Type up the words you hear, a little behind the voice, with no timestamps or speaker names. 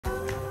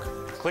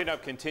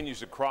Cleanup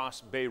continues across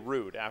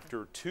Beirut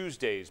after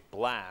Tuesday's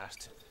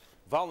blast.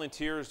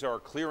 Volunteers are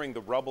clearing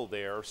the rubble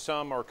there.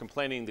 Some are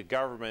complaining the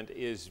government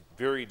is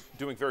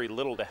doing very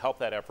little to help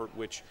that effort,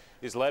 which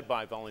is led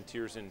by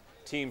volunteers and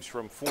teams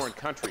from foreign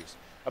countries.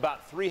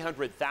 About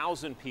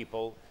 300,000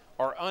 people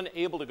are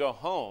unable to go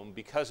home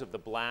because of the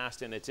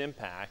blast and its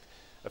impact.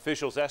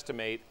 Officials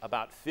estimate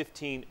about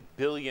 $15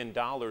 billion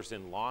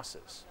in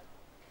losses.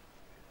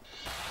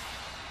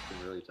 It's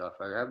been really tough.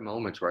 I have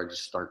moments where I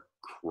just start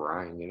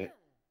crying in it.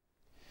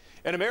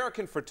 An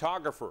American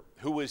photographer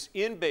who was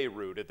in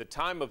Beirut at the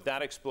time of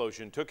that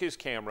explosion took his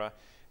camera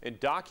and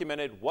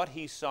documented what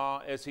he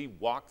saw as he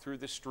walked through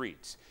the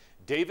streets.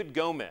 David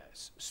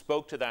Gomez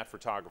spoke to that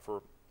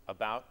photographer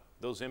about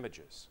those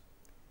images.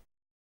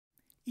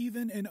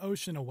 Even an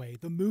ocean away,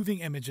 the moving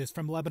images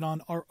from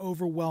Lebanon are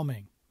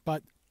overwhelming.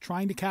 But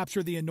trying to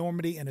capture the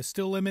enormity in a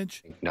still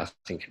image,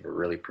 nothing can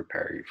really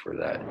prepare you for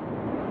that.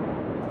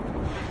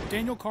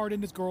 Daniel Card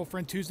and his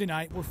girlfriend Tuesday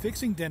night were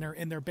fixing dinner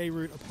in their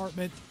Beirut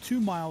apartment 2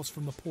 miles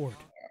from the port.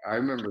 I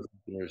remember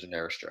thinking there was an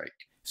airstrike.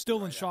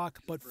 Still in shock,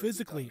 but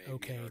physically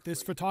okay,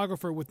 this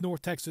photographer with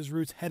North Texas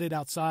roots headed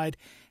outside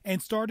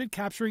and started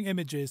capturing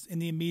images in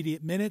the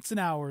immediate minutes and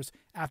hours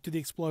after the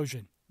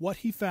explosion. What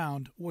he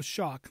found was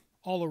shock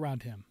all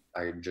around him.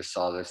 I just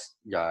saw this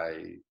guy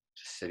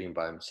just sitting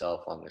by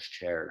himself on this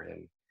chair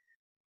and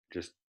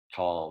just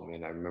calm,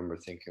 and I remember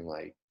thinking,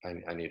 like,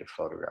 I need to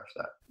photograph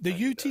that. The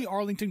UT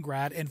Arlington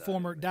grad and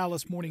former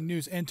Dallas Morning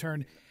News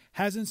intern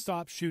hasn't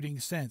stopped shooting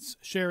since,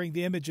 sharing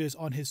the images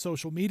on his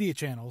social media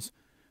channels.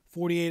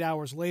 48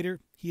 hours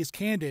later, he is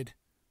candid.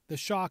 The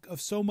shock of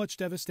so much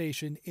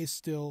devastation is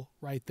still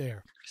right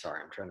there.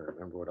 Sorry, I'm trying to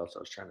remember what else I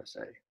was trying to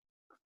say.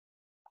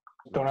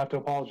 Don't have to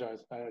apologize.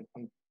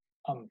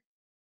 I'm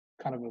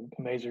kind of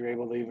amazed you're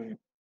able to even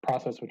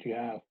process what you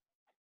have.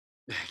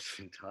 It's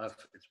been tough.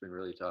 It's been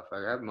really tough.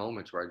 I have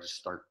moments where I just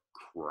start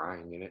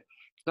crying in it.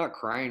 It's not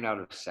crying out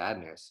of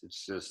sadness.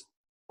 It's just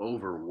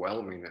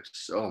overwhelming it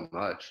so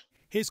much.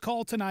 His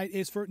call tonight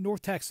is for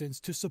North Texans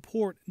to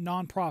support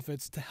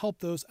nonprofits to help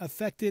those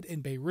affected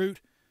in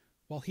Beirut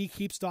while he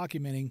keeps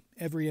documenting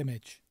every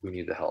image. We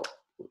need the help.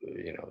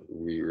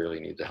 We really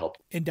need the help.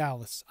 In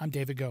Dallas, I'm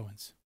David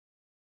Goins.